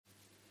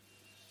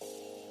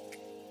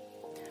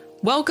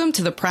Welcome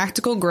to the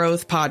Practical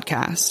Growth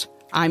Podcast.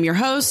 I'm your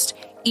host,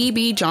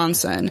 E.B.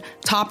 Johnson,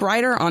 top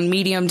writer on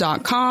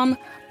Medium.com,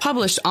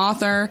 published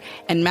author,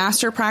 and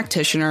master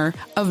practitioner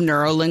of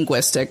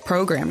neuro-linguistic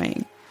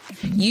programming.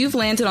 You've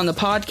landed on the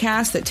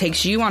podcast that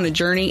takes you on a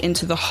journey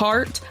into the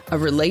heart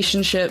of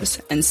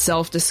relationships and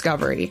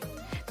self-discovery.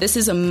 This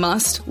is a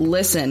must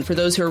listen for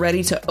those who are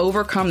ready to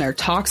overcome their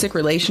toxic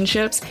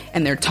relationships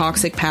and their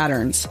toxic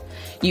patterns.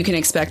 You can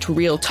expect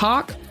real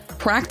talk,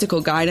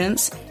 practical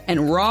guidance,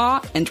 and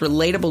raw and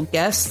relatable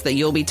guests that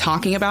you'll be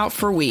talking about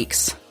for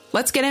weeks.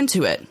 Let's get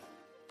into it.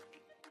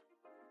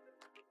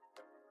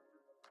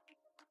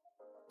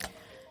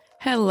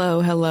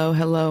 Hello,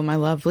 my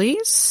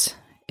lovelies.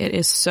 It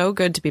is so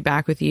good to be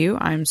back with you.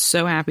 I'm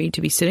so happy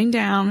to be sitting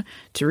down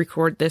to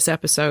record this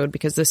episode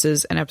because this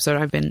is an episode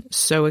I've been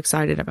so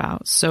excited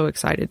about, so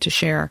excited to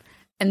share.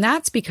 And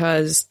that's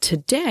because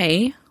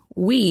today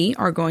we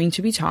are going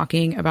to be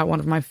talking about one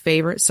of my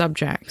favorite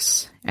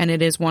subjects, and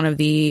it is one of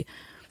the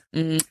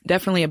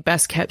definitely a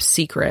best kept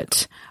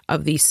secret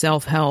of the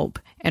self-help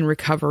and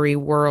recovery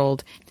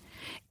world.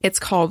 It's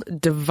called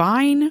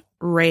divine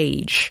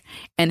rage,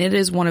 and it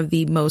is one of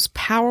the most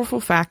powerful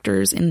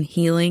factors in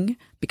healing,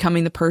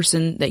 becoming the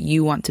person that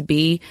you want to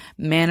be,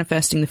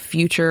 manifesting the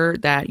future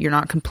that you're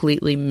not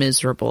completely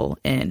miserable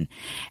in.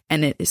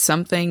 And it is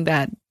something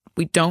that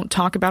we don't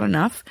talk about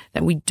enough,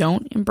 that we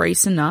don't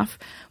embrace enough,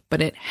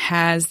 but it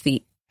has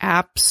the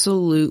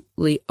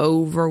absolutely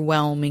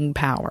overwhelming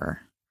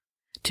power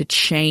to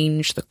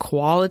change the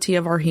quality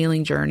of our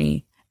healing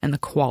journey and the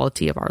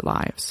quality of our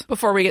lives.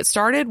 Before we get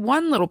started,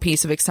 one little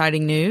piece of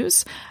exciting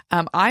news.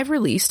 I've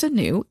released a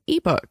new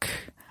ebook,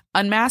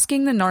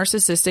 Unmasking the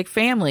Narcissistic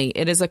Family.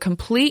 It is a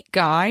complete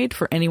guide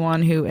for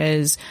anyone who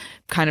is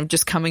kind of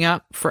just coming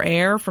up for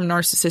air from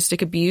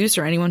narcissistic abuse,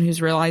 or anyone who's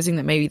realizing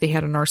that maybe they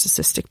had a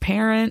narcissistic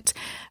parent,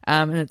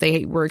 and that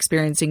they were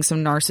experiencing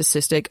some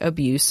narcissistic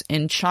abuse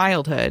in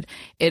childhood.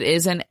 It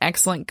is an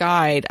excellent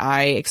guide.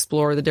 I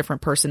explore the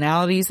different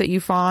personalities that you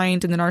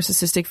find in the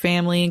narcissistic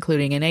family,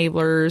 including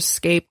enablers,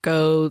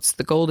 scapegoats,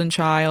 the golden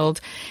child.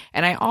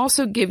 And I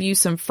also give you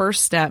some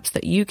first steps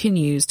that you can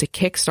use to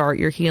kickstart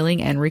your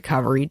healing and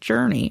recovery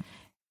journey.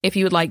 If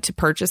you would like to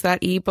purchase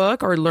that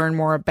ebook or learn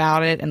more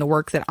about it and the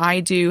work that I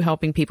do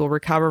helping people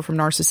recover from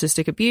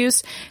narcissistic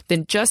abuse,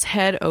 then just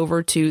head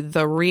over to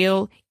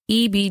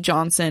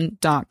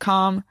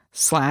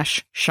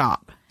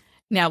therealebjohnson.com/shop.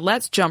 Now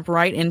let's jump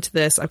right into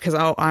this because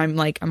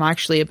I'm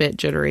actually a bit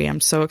jittery.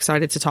 I'm so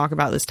excited to talk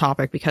about this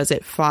topic because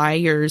it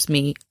fires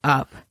me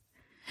up.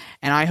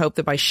 And I hope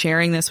that by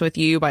sharing this with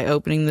you, by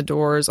opening the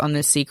doors on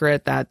this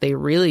secret that they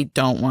really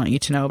don't want you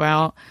to know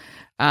about,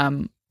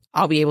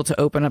 I'll be able to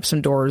open up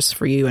some doors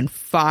for you and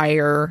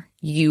fire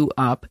you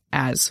up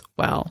as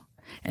well.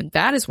 And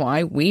that is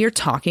why we are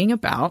talking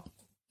about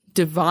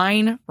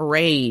divine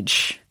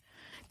rage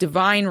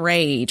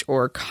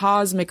or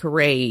cosmic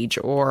rage,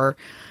 or,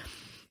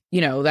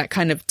 that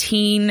kind of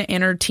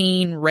inner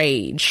teen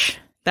rage.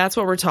 That's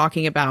what we're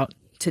talking about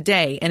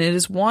today. And it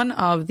is one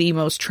of the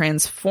most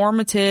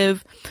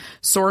transformative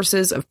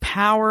sources of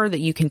power that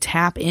you can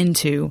tap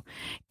into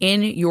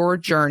in your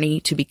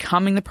journey to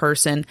becoming the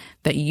person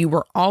that you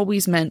were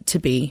always meant to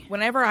be.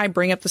 Whenever I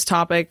bring up this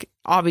topic,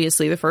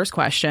 obviously the first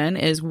question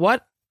is,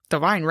 what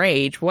divine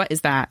rage? What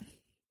is that?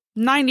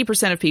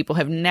 90% of people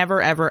have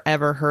never, ever,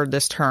 ever heard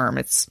this term.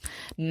 It's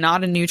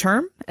not a new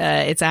term.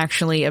 It's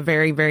actually a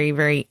very, very,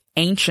 very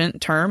ancient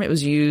term. It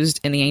was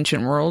used in the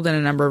ancient world in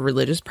a number of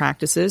religious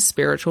practices,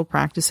 spiritual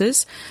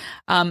practices.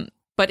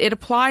 But it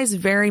applies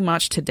very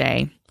much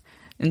today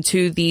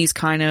into these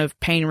kind of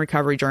pain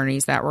recovery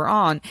journeys that we're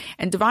on.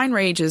 And divine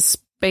rage is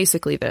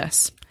basically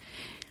this.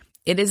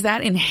 It is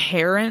that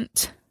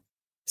inherent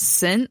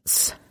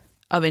sense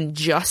of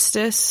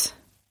injustice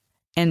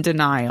and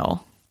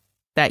denial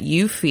that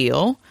you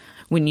feel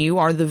when you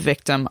are the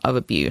victim of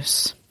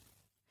abuse.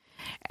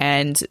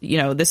 And,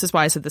 this is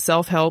why I said the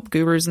self-help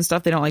gurus and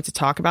stuff, they don't like to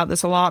talk about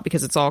this a lot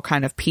because it's all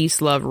kind of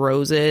peace, love,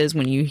 roses.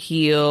 When you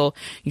heal,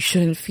 you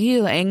shouldn't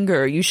feel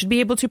anger. You should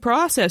be able to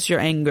process your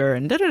anger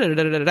and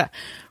da-da-da-da-da-da.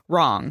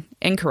 Wrong.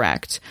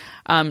 Incorrect.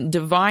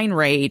 Divine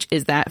rage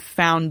is that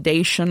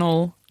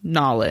foundational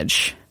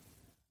knowledge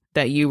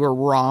that you were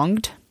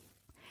wronged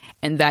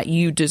and that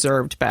you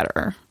deserved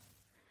better.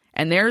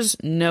 And there's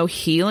no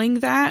healing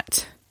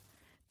that.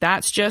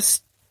 That's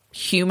just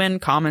human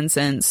common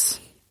sense,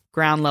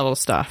 ground level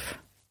stuff,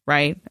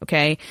 right?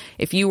 Okay.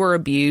 If you were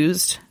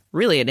abused,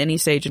 really at any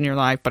stage in your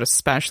life, but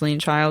especially in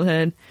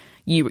childhood,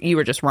 you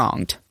were just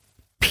wronged,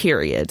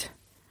 period.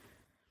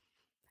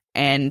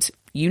 And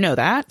you know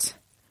that.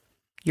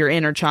 Your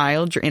inner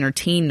child, your inner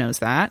teen knows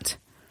that.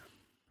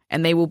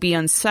 And they will be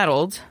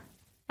unsettled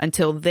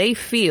until they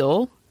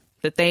feel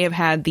that they have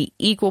had the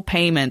equal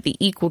payment, the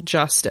equal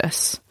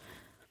justice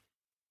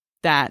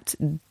that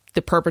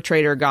the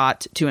perpetrator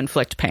got to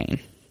inflict pain.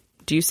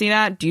 Do you see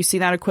that? Do you see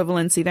that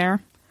equivalency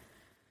there?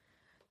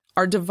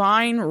 Our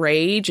divine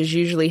rage is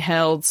usually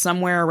held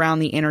somewhere around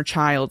the inner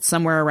child,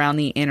 somewhere around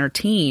the inner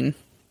teen.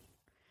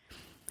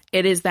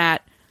 It is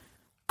that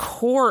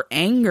core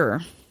anger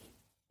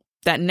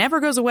that never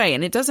goes away.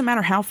 And it doesn't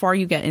matter how far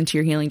you get into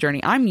your healing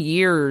journey. I'm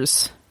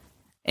years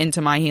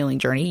into my healing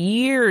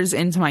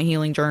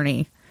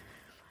journey.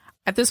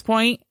 At this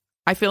point,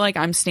 I feel like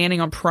I'm standing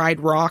on Pride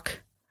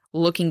Rock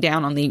looking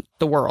down on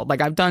the world.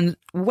 Like, I've done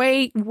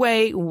way,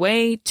 way,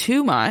 way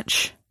too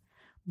much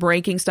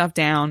breaking stuff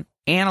down,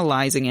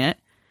 analyzing it,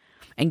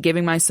 and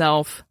giving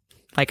myself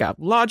like a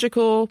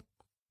logical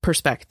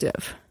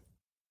perspective.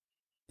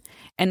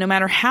 And no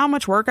matter how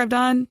much work I've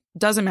done,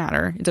 doesn't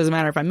matter. It doesn't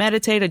matter if I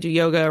meditate, I do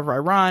yoga, or if I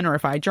run, or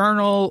if I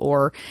journal,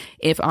 or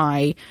if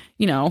I,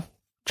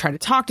 try to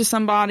talk to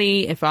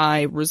somebody, if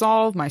I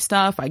resolve my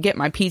stuff, I get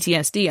my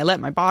PTSD, I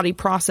let my body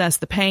process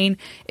the pain.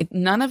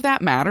 None of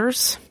that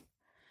matters.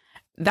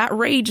 That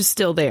rage is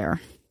still there.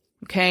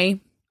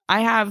 Okay? I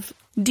have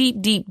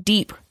deep, deep,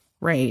 deep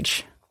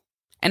rage.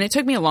 And it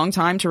took me a long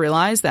time to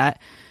realize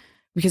that,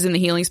 because in the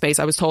healing space,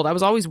 I was told I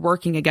was always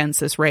working against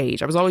this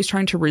rage. I was always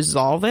trying to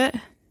resolve it,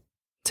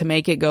 to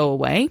make it go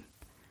away.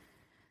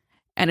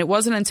 And it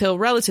wasn't until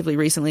relatively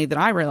recently that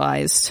I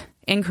realized,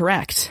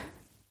 incorrect.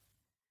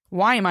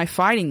 Why am I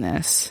fighting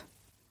this?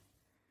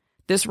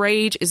 This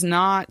rage is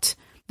not,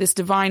 this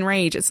divine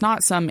rage, it's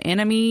not some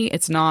enemy.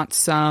 It's not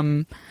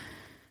some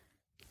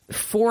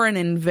foreign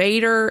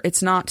invader.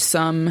 It's not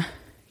some,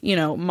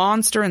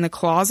 monster in the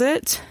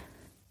closet.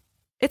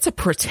 It's a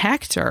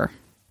protector.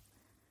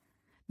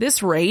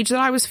 This rage that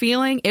I was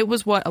feeling, it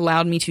was what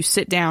allowed me to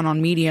sit down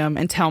on Medium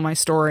and tell my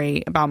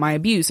story about my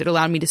abuse. It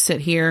allowed me to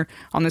sit here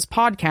on this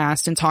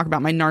podcast and talk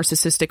about my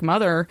narcissistic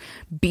mother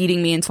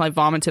beating me until I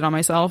vomited on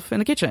myself in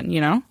the kitchen,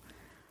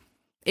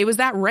 It was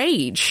that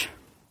rage.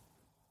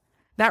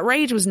 That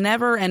rage was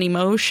never an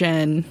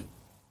emotion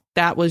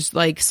that was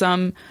like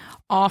some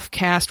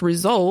off-cast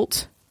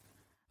result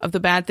of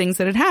the bad things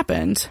that had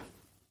happened.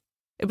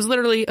 It was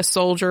literally a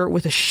soldier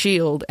with a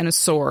shield and a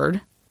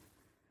sword,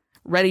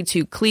 ready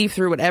to cleave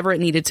through whatever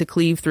it needed to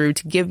cleave through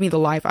to give me the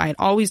life I had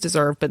always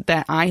deserved, but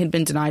that I had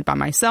been denied by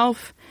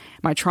myself,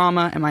 my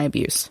trauma, and my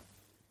abuse.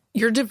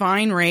 Your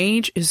divine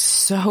rage is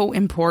so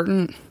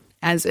important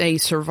as a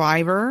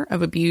survivor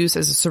of abuse,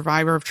 as a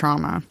survivor of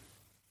trauma.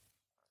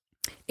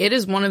 It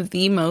is one of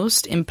the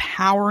most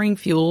empowering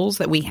fuels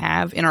that we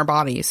have in our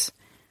bodies,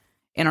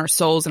 in our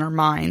souls, in our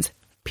minds,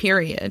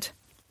 period.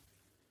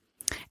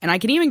 And I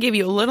can even give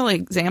you a little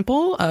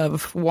example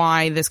of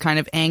why this kind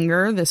of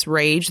anger, this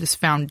rage, this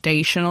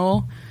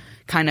foundational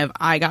kind of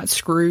I got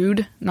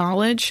screwed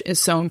knowledge is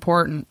so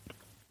important.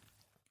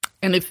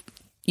 And if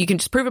you can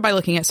just prove it by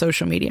looking at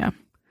social media.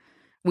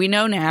 We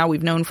know now,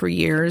 we've known for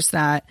years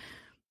that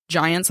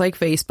giants like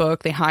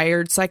Facebook, they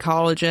hired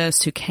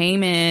psychologists who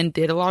came in,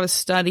 did a lot of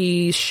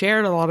studies,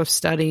 shared a lot of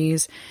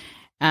studies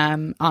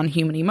on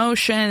human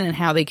emotion and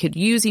how they could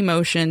use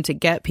emotion to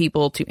get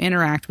people to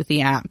interact with the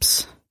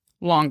apps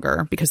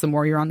longer, because the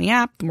more you're on the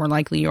app, the more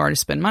likely you are to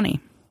spend money.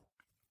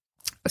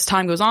 As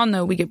time goes on,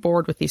 though, we get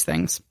bored with these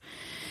things.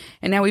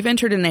 And now we've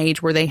entered an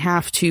age where they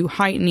have to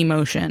heighten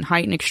emotion,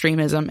 heighten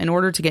extremism in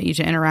order to get you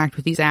to interact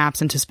with these apps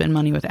and to spend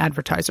money with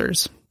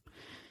advertisers.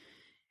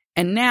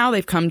 And now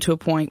they've come to a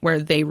point where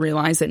they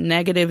realize that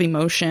negative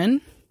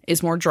emotion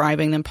is more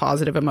driving than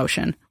positive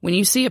emotion. When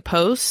you see a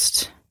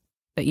post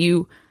that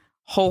you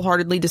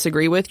wholeheartedly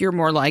disagree with, you're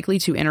more likely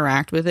to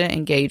interact with it,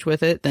 engage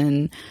with it,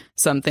 than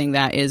something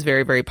that is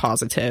very, very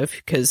positive.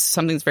 Because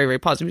something's very, very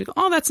positive, you go,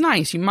 oh, that's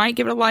nice. You might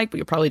give it a like, but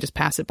you'll probably just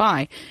pass it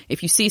by.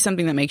 If you see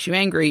something that makes you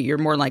angry, you're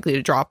more likely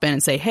to drop in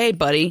and say, hey,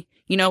 buddy,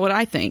 you know what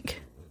I think?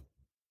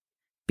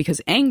 Because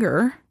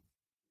anger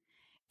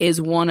is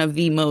one of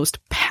the most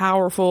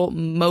powerful,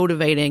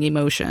 motivating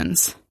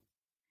emotions.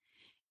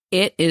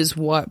 It is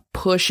what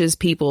pushes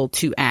people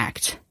to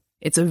act.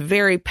 It's a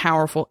very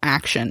powerful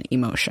action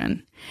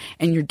emotion.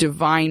 And your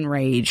divine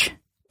rage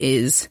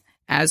is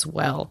as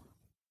well.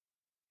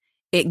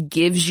 It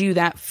gives you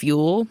that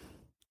fuel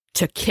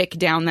to kick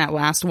down that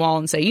last wall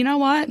and say, you know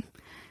what?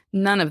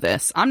 None of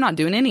this. I'm not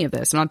doing any of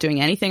this. I'm not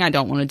doing anything I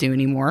don't want to do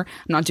anymore.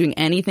 I'm not doing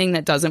anything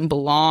that doesn't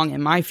belong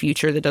in my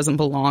future, that doesn't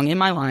belong in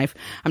my life.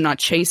 I'm not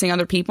chasing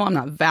other people. I'm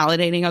not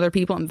validating other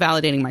people. I'm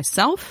validating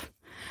myself.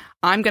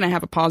 I'm going to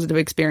have a positive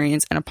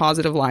experience and a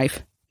positive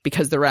life,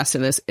 because the rest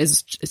of this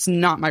it's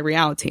not my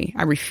reality.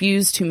 I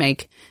refuse to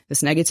make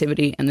this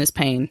negativity and this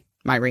pain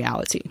my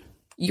reality.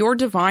 Your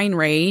divine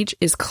rage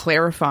is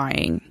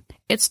clarifying.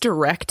 It's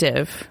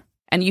directive.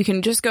 And you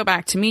can just go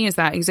back to me as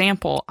that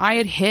example. I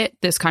had hit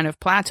this kind of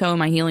plateau in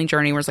my healing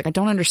journey where it's like, I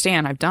don't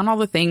understand. I've done all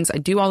the things. I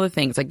do all the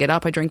things. I get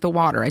up, I drink the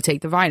water, I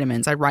take the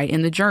vitamins, I write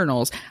in the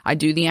journals, I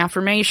do the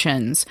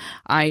affirmations,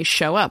 I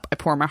show up, I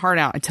pour my heart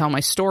out, I tell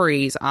my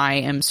stories, I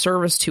am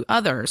service to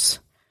others.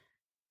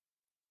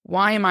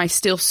 Why am I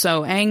still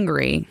so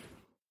angry?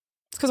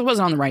 It's because I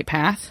wasn't on the right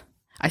path.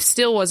 I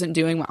still wasn't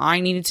doing what I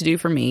needed to do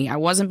for me. I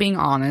wasn't being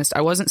honest.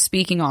 I wasn't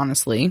speaking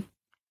honestly.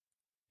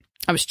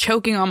 I was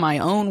choking on my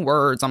own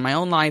words, on my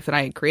own life that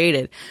I had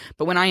created.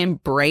 But when I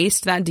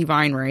embraced that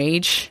divine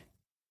rage,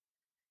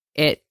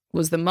 it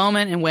was the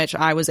moment in which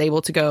I was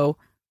able to go,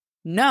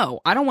 no,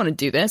 I don't want to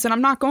do this, and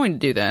I'm not going to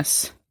do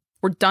this.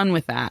 We're done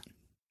with that.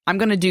 I'm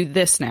going to do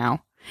this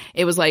now.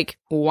 It was like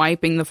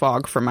wiping the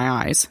fog from my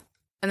eyes.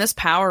 And this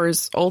power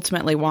is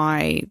ultimately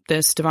why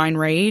this divine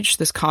rage,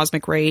 this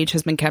cosmic rage,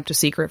 has been kept a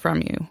secret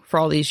from you for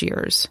all these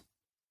years.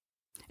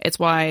 It's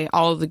why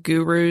all of the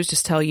gurus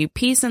just tell you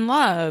peace and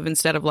love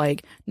instead of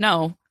like,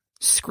 no,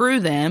 screw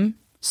them,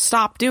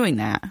 stop doing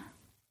that.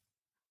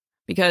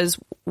 Because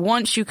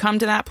once you come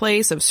to that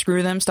place of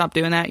screw them, stop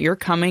doing that, you're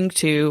coming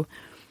to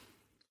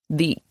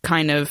the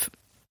kind of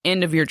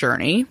end of your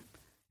journey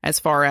as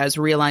far as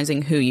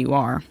realizing who you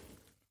are.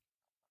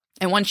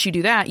 And once you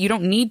do that, you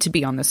don't need to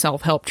be on the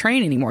self-help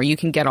train anymore. You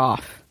can get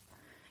off.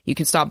 You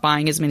can stop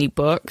buying as many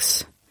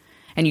books,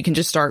 and you can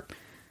just start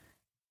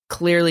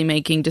clearly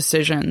making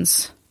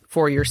decisions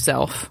for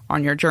yourself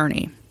on your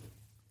journey.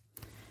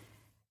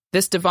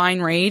 This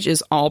divine rage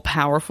is all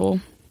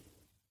powerful.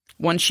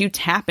 Once you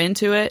tap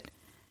into it,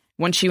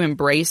 once you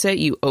embrace it,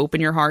 you open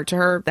your heart to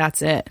her,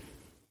 that's it.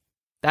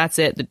 That's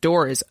it. The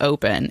door is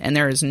open, and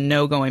there is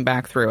no going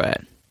back through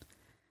it.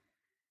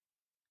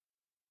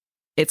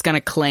 It's going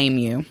to claim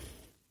you.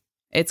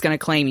 It's going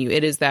to claim you.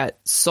 It is that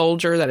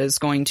soldier that is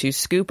going to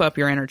scoop up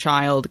your inner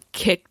child,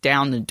 kick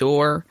down the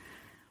door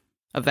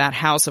of that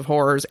house of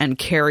horrors, and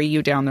carry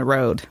you down the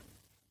road.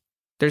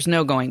 There's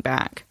no going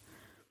back.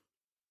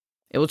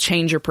 It will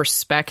change your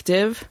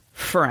perspective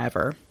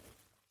forever.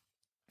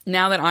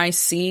 Now that I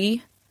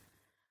see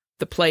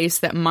the place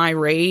that my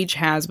rage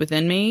has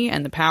within me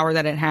and the power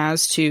that it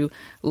has to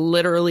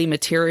literally,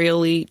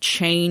 materially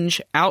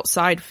change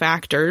outside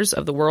factors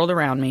of the world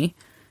around me,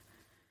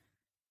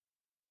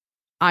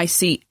 I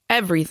see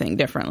everything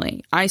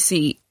differently. I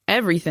see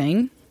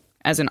everything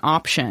as an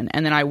option,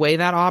 and then I weigh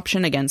that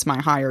option against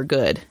my higher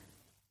good.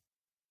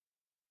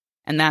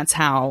 And that's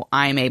how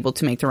I'm able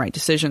to make the right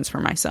decisions for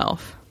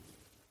myself.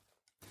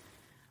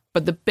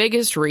 But the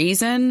biggest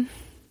reason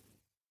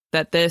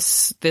that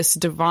this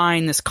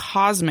divine, this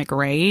cosmic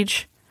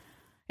rage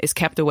is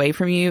kept away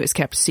from you, is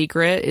kept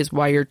secret, is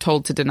why you're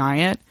told to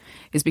deny it,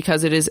 is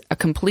because it is a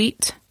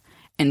complete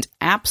and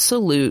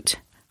absolute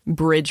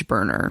bridge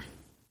burner.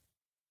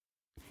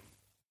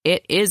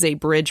 It is a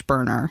bridge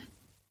burner.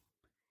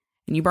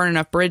 And you burn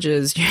enough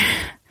bridges, you're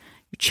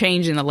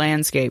changing the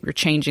landscape, you're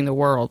changing the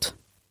world.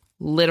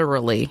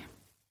 Literally.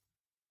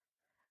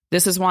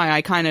 This is why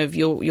I kind of,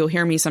 you'll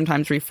hear me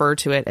sometimes refer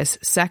to it as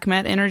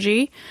Sekhmet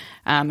energy.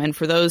 And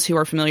for those who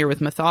are familiar with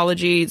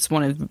mythology, it's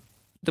one of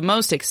the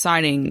most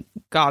exciting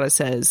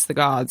goddesses, the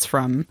gods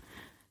from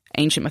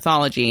ancient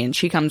mythology. And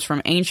she comes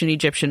from ancient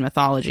Egyptian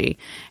mythology.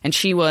 And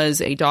she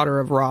was a daughter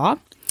of Ra.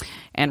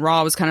 And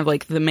Ra was kind of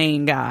like the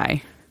main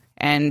guy.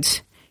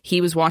 And he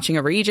was watching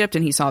over Egypt,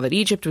 and he saw that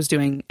Egypt was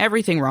doing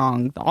everything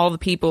wrong. All the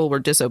people were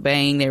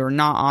disobeying. They were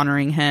not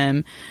honoring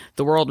him.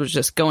 The world was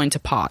just going to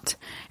pot.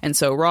 And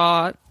so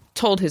Ra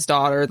told his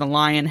daughter, the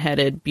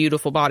lion-headed,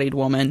 beautiful-bodied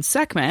woman,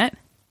 Sekhmet,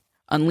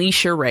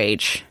 unleash your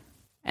rage.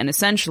 And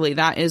essentially,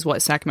 that is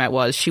what Sekhmet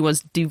was. She was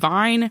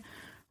divine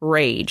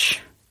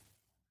rage.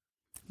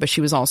 But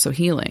she was also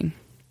healing.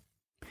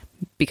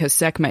 Because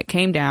Sekhmet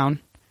came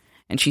down,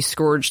 and she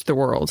scourged the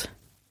world.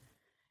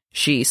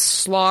 She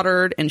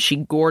slaughtered and she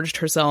gorged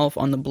herself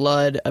on the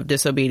blood of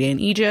disobedient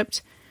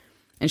Egypt.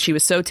 And she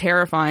was so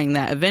terrifying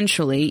that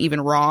eventually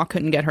even Ra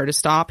couldn't get her to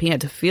stop. He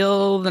had to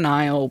fill the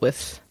Nile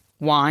with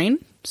wine.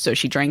 So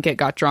she drank it,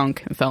 got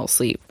drunk, and fell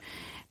asleep.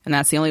 And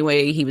that's the only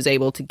way he was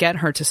able to get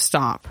her to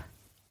stop.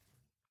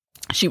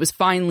 She was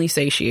finally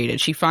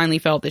satiated. She finally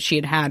felt that she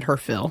had had her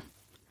fill.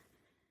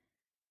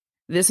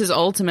 This is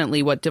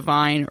ultimately what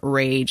divine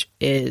rage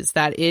is.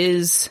 That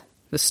is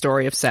the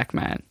story of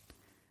Sekhmet.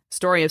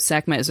 Story of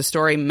Sekhmet is a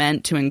story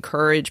meant to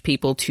encourage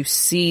people to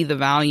see the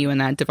value in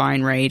that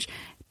divine rage,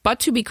 but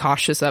to be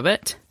cautious of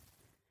it.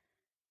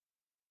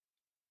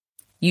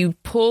 You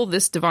pull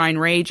this divine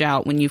rage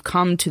out when you've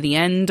come to the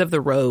end of the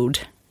road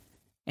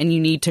and you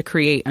need to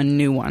create a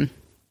new one.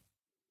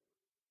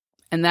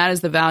 And that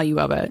is the value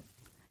of it.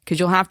 Because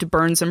you'll have to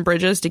burn some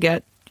bridges to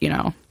get,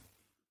 to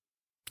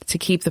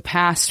keep the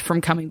past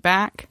from coming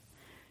back,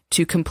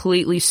 to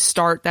completely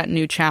start that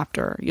new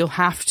chapter. You'll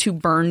have to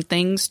burn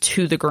things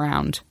to the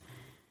ground.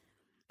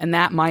 And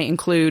that might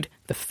include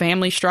the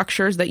family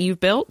structures that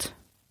you've built,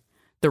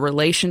 the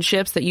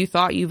relationships that you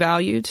thought you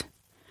valued,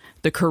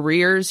 the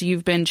careers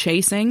you've been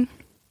chasing,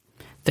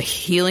 the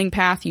healing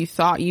path you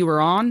thought you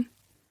were on.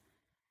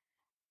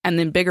 And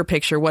then bigger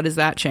picture, what does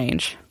that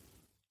change?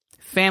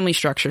 Family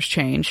structures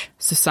change.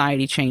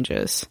 Society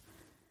changes.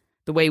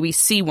 The way we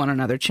see one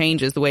another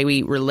changes. The way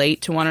we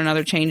relate to one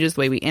another changes.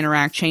 The way we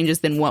interact changes.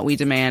 Then what we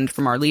demand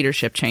from our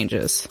leadership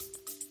changes.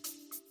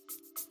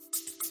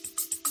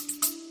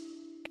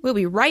 We'll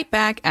be right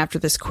back after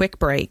this quick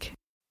break.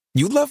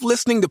 You love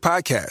listening to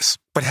podcasts,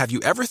 but have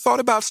you ever thought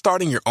about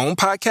starting your own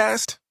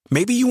podcast?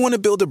 Maybe you want to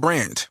build a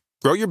brand,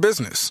 grow your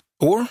business,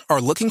 or are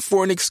looking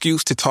for an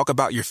excuse to talk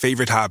about your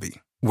favorite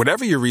hobby.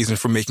 Whatever your reason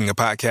for making a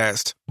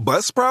podcast,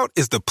 Buzzsprout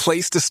is the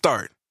place to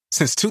start.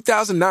 Since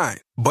 2009,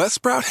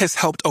 Buzzsprout has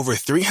helped over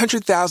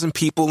 300,000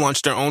 people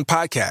launch their own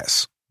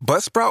podcasts.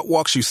 Buzzsprout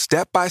walks you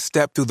step by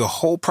step through the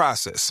whole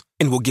process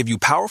and will give you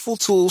powerful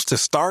tools to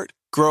start,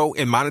 grow,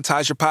 and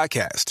monetize your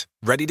podcast.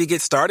 Ready to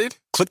get started?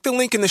 Click the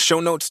link in the show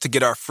notes to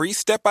get our free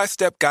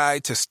step-by-step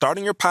guide to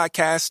starting your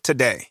podcast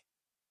today.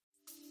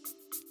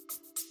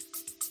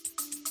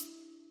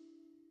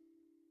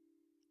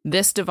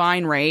 This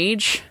divine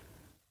rage,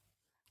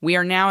 we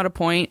are now at a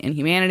point in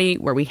humanity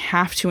where we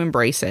have to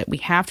embrace it. We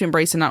have to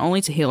embrace it not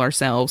only to heal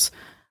ourselves,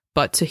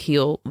 but to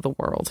heal the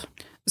world.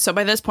 So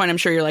by this point, I'm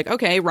sure you're like,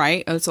 okay,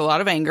 right, it's a lot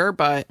of anger,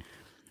 but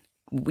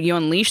you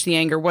unleash the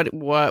anger,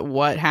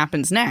 what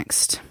happens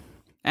next?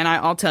 And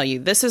I'll tell you,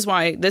 this is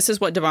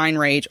what divine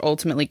rage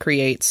ultimately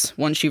creates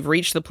once you've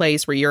reached the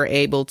place where you're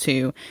able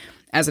to,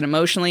 as an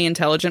emotionally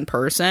intelligent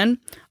person,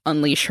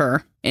 unleash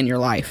her in your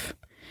life.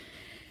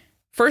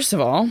 First of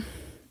all,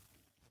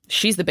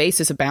 she's the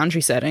basis of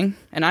boundary setting,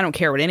 and I don't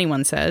care what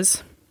anyone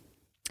says.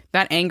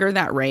 That anger,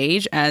 that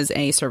rage, as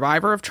a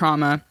survivor of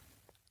trauma,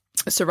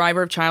 a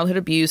survivor of childhood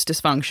abuse,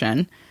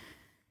 dysfunction,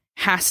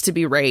 has to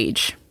be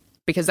rage.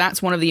 Because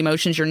that's one of the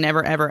emotions you're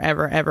never, ever,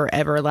 ever, ever,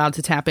 ever allowed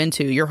to tap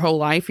into. Your whole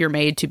life, you're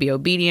made to be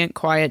obedient,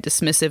 quiet,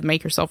 dismissive,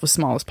 make yourself as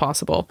small as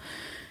possible.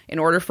 In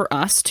order for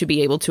us to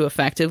be able to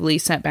effectively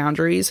set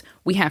boundaries,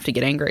 we have to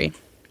get angry.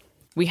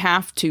 We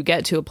have to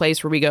get to a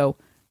place where we go,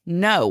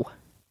 no,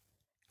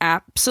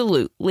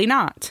 absolutely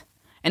not.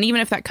 And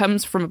even if that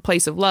comes from a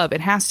place of love,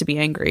 it has to be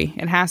angry.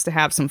 It has to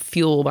have some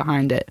fuel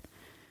behind it,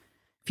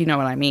 if you know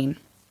what I mean.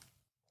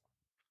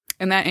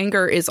 And that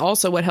anger is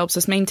also what helps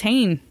us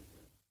maintain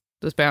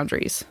those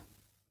boundaries.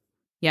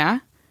 Yeah?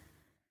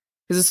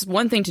 Because it's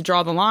one thing to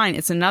draw the line.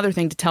 It's another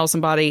thing to tell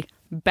somebody,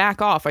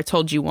 back off. I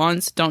told you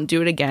once, don't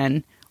do it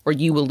again, or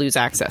you will lose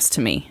access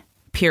to me.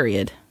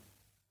 Period.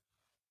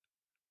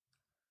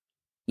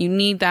 You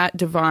need that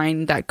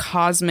divine, that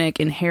cosmic,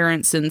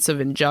 inherent sense of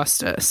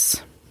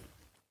injustice.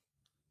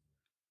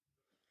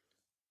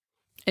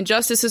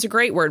 Injustice is a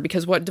great word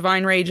because what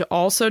divine rage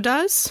also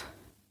does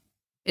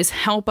is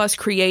help us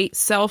create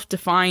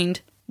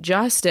self-defined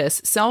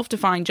justice,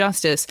 self-defined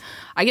justice.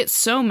 I get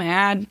so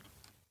mad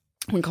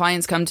when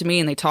clients come to me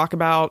and they talk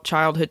about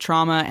childhood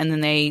trauma and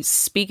then they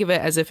speak of it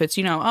as if it's,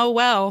 oh,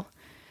 well,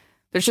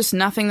 there's just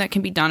nothing that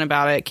can be done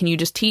about it. Can you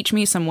just teach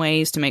me some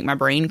ways to make my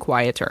brain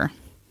quieter?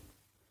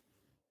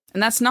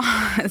 And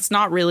it's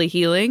not really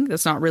healing.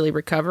 That's not really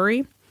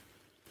recovery.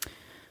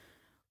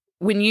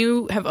 When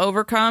you have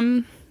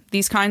overcome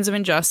these kinds of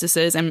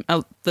injustices, and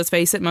let's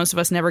face it, most of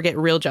us never get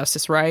real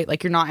justice, right?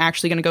 Like, you're not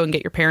actually going to go and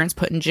get your parents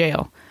put in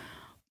jail.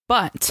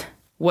 But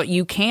what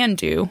you can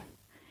do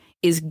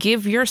is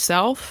give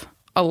yourself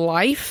a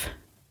life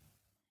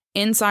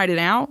inside and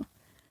out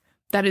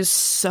that is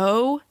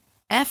so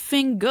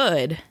effing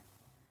good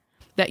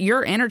that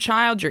your inner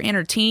child, your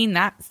inner teen,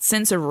 that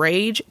sense of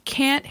rage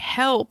can't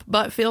help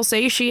but feel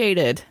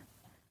satiated.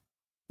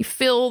 You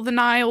fill the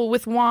Nile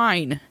with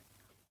wine,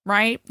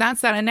 right?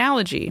 That's that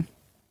analogy.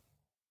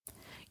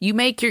 You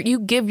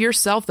give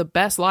yourself the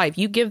best life.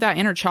 You give that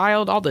inner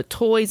child all the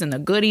toys and the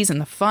goodies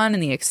and the fun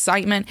and the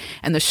excitement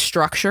and the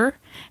structure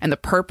and the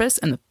purpose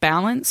and the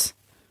balance.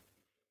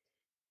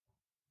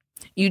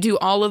 You do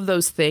all of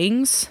those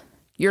things.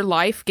 Your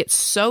life gets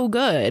so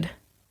good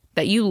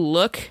that you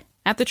look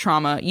at the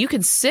trauma. You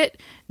can sit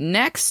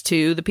next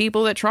to the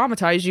people that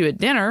traumatized you at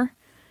dinner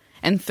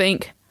and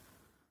think,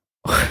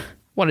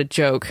 what a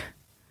joke.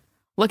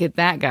 Look at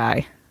that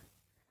guy.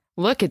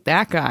 Look at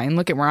that guy and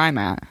look at where I'm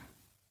at.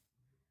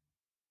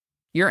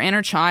 Your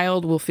inner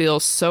child will feel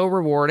so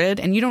rewarded,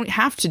 and you don't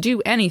have to do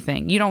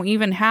anything. You don't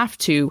even have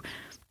to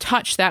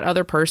touch that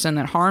other person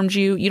that harmed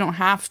you. You don't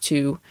have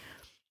to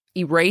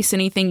erase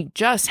anything. You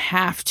just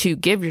have to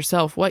give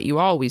yourself what you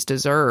always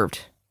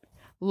deserved.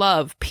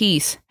 Love,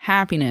 peace,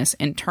 happiness,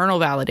 internal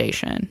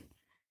validation.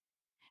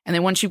 And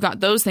then once you've got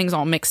those things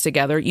all mixed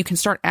together, you can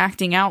start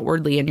acting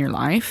outwardly in your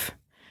life,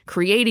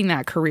 creating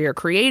that career,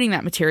 creating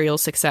that material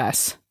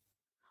success.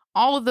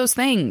 All of those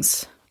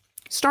things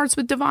starts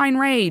with divine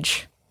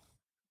rage.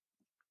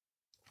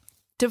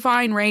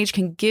 Divine rage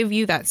can give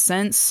you that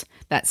sense,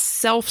 that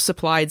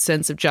self-supplied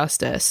sense of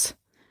justice.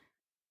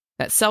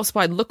 That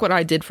self-supplied, look what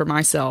I did for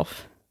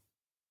myself.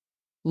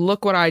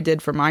 Look what I did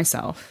for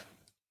myself.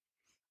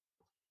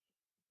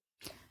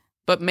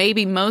 But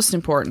maybe most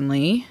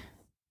importantly,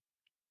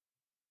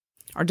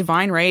 our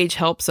divine rage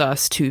helps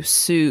us to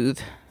soothe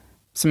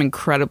some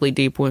incredibly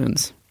deep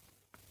wounds.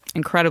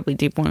 Incredibly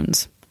deep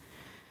wounds.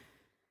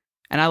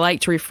 And I like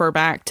to refer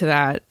back to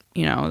that,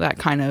 that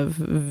kind of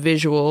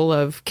visual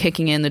of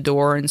kicking in the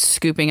door and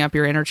scooping up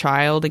your inner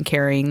child and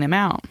carrying them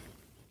out.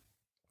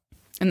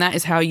 And that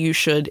is how you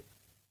should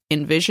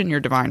envision your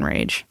divine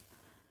rage.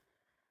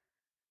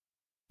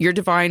 Your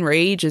divine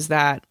rage is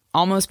that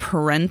almost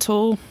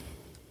parental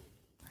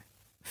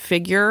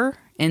figure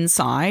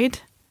inside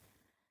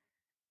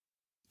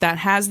that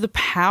has the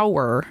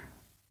power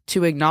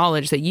to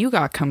acknowledge that you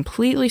got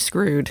completely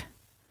screwed.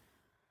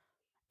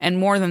 And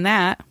more than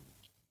that,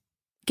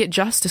 get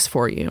justice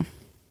for you.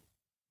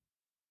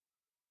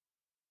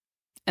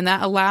 And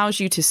that allows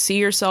you to see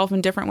yourself in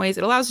different ways.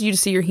 It allows you to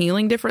see your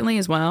healing differently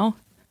as well.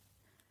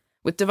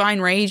 With divine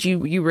rage,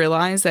 you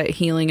realize that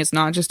healing is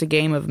not just a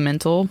game of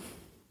mental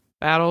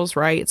battles,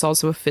 right? It's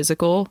also a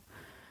physical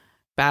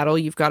battle.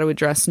 You've got to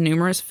address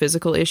numerous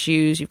physical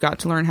issues. You've got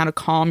to learn how to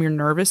calm your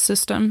nervous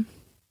system.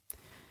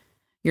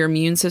 Your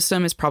immune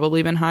system has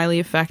probably been highly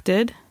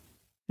affected.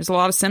 There's a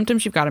lot of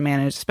symptoms you've got to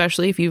manage,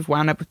 especially if you've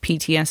wound up with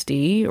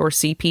PTSD or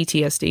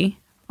CPTSD.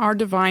 Our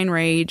divine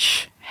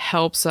rage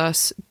helps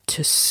us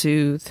to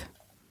soothe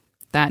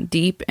that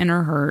deep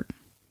inner hurt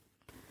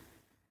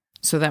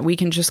so that we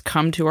can just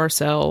come to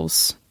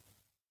ourselves,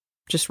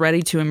 just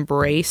ready to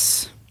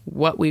embrace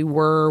what we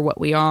were, what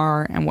we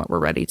are, and what we're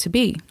ready to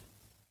be.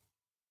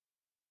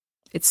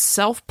 It's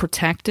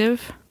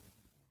self-protective,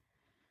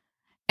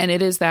 and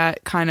it is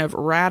that kind of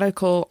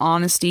radical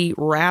honesty,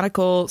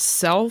 radical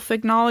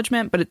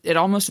self-acknowledgement, but it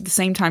almost at the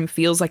same time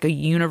feels like a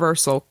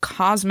universal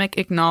cosmic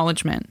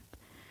acknowledgement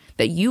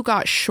that you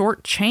got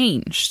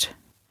shortchanged.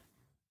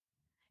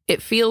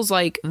 It feels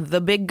like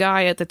the big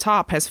guy at the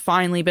top has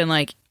finally been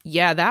like,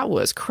 yeah, that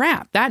was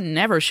crap. That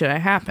never should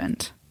have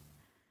happened.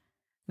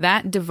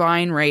 That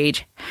divine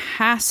rage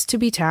has to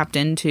be tapped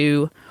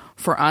into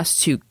for us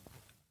to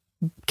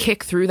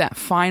kick through that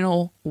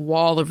final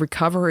wall of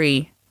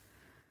recovery,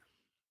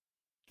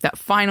 that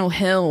final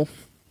hill,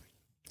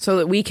 so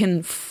that we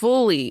can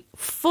fully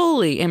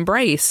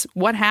embrace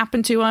what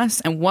happened to us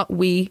and what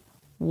we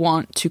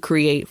want to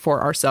create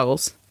for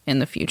ourselves in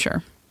the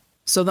future.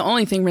 So the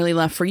only thing really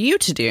left for you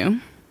to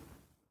do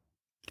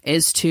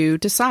is to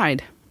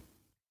decide.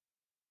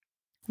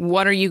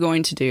 What are you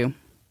going to do?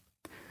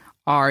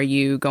 Are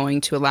you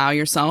going to allow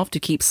yourself to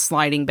keep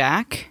sliding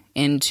back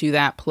into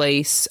that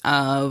place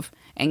of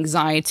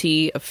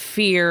anxiety, of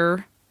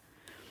fear,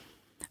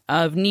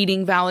 of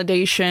needing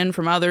validation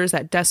from others,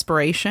 that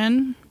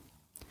desperation?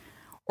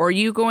 Or are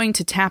you going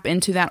to tap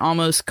into that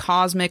almost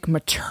cosmic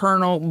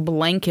maternal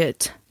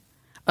blanket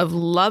of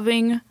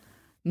loving,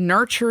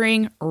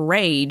 nurturing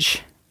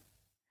rage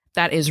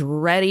that is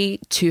ready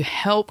to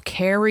help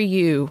carry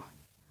you?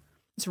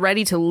 It's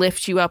ready to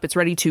lift you up. It's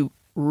ready to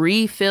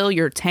refill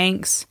your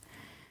tanks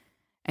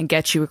and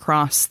get you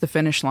across the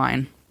finish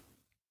line.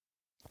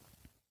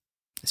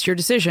 It's your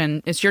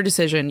decision. It's your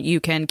decision. You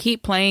can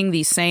keep playing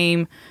these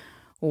same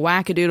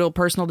wackadoodle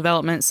personal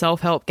development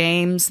self-help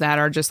games that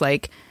are just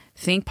like,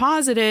 think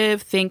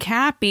positive, think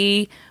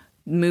happy,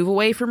 move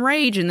away from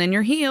rage, and then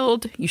you're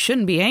healed. You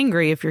shouldn't be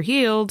angry if you're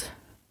healed.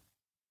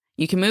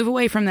 You can move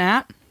away from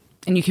that,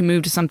 and you can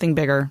move to something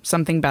bigger,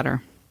 something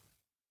better.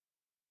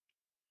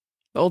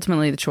 But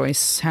ultimately, the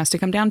choice has to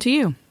come down to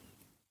you.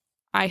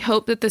 I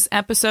hope that this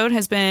episode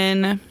has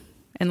been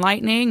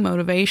enlightening,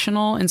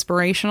 motivational,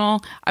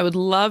 inspirational. I would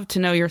love to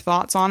know your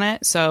thoughts on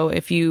it. So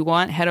if you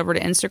want, head over to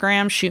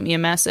Instagram, shoot me a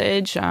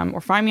message,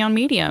 or find me on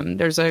Medium.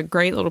 There's a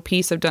great little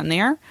piece I've done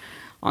there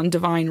on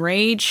Divine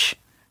Rage.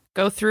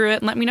 Go through it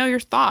and let me know your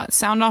thoughts.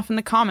 Sound off in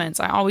the comments.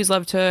 I always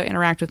love to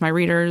interact with my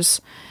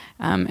readers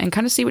and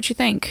kind of see what you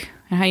think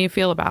and how you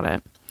feel about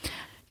it.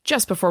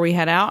 Just before we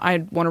head out, I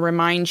want to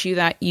remind you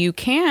that you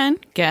can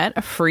get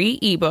a free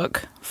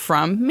ebook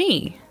from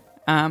me.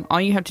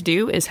 All you have to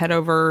do is head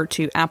over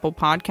to Apple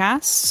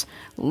Podcasts,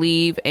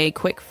 leave a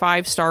quick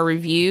 5-star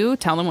review,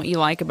 tell them what you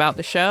like about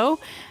the show,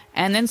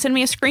 and then send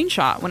me a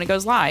screenshot when it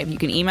goes live. You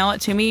can email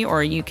it to me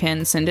or you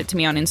can send it to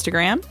me on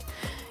Instagram,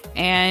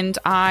 and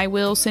I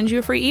will send you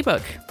a free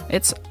ebook.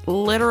 It's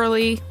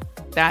literally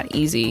that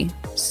easy.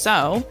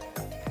 So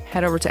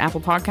head over to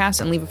Apple Podcasts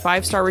and leave a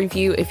 5-star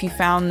review if you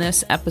found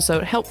this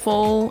episode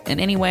helpful in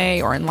any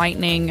way or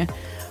enlightening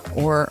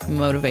or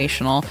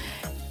motivational.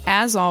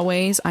 As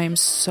always, I am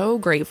so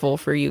grateful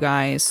for you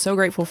guys, so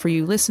grateful for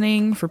you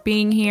listening, for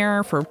being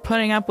here, for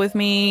putting up with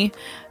me,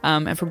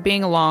 and for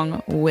being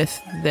along with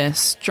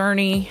this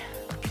journey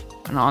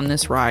and on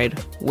this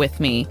ride with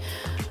me.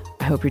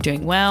 I hope you're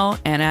doing well,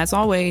 and as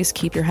always,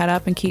 keep your head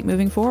up and keep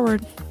moving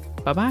forward.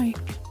 Bye-bye.